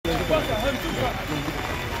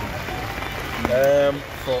For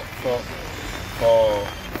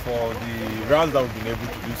the rounds that we've been able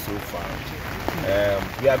to do so far,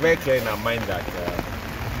 we are very clear in our mind that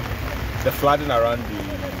the flooding around the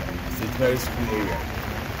St. Mary's School area,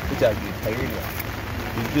 which has been perennial,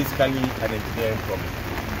 is basically an engineering problem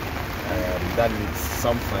that needs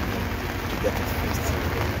some funding to get it fixed.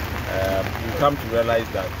 We come to realize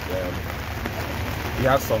that we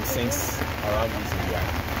have some things around this area.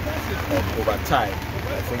 Over time,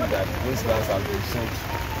 I think that those lands have been sold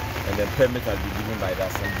and then permit has been given by the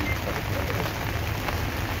assembly for the project.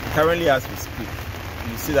 Currently, as we speak,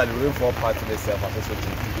 you see that the rainfall pattern itself has also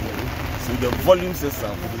changed. So the volumes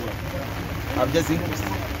itself have just increased.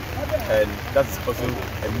 And that's also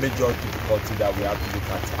a major difficulty that we have to look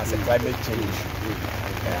at as a climate change issue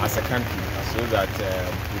as a country, so that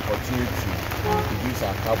we continue to reduce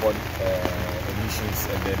our carbon emissions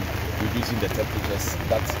and then reducing the temperatures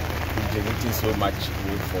that is generating so much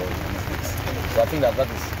rainfall these days. So I think that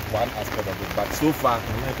is one aspect of it. But so far,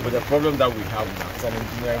 with the problem that we have now, it's an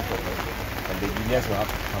engineering problem, and the engineers will have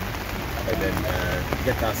to come and then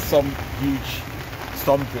get us some huge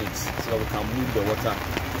storm drains so that we can move the water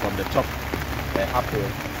from the top uphill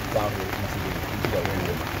downhill into the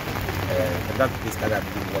rainbow. And that's basically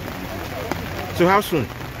what we do. So how soon?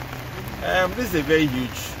 This is a very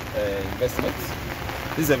huge investment.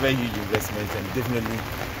 This is a very huge investment, and definitely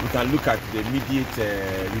we can look at the immediate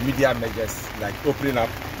remedial measures like opening up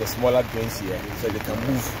the smaller drains here so they can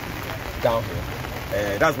move downhill.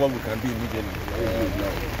 That's what we can do immediately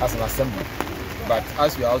as an assembly. But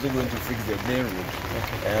as we are also going to fix the main road,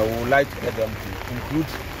 we would like to get them to include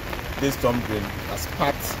this storm drain as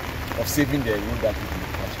part of saving the road that will be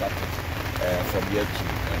constructed from here to.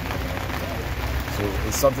 So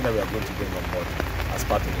it's something that we are going to bring on board as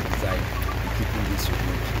part of the design, keeping this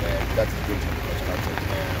road that is going to be constructed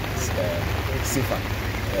safer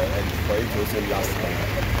and for it to also last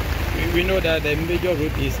longer. We know that the major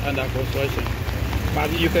route is under construction,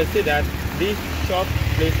 but you can see that this short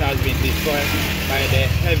place has been destroyed by the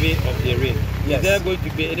heavy of the rain. Yes. Is there going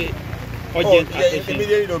to be any urgent attention?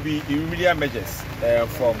 Immediately there will be remedial measures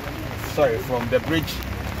from the bridge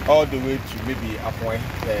all the way to maybe Appoint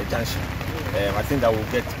Junction. I think that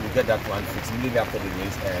we'll get that one fixed immediately after the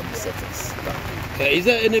rain settles. Is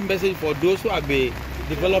there any message for those who have been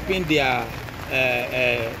developing their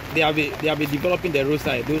they have been developing the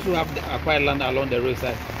roadside, those who have acquired land along the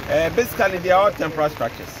roadside? Basically, they are all temporary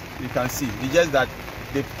structures. You can see it's just that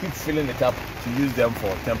they keep filling it up to use them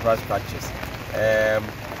for temporary structures.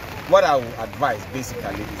 What I would advise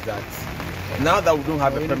basically is that now that we don't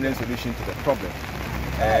have a permanent solution to the problem,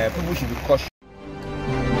 people should be cautious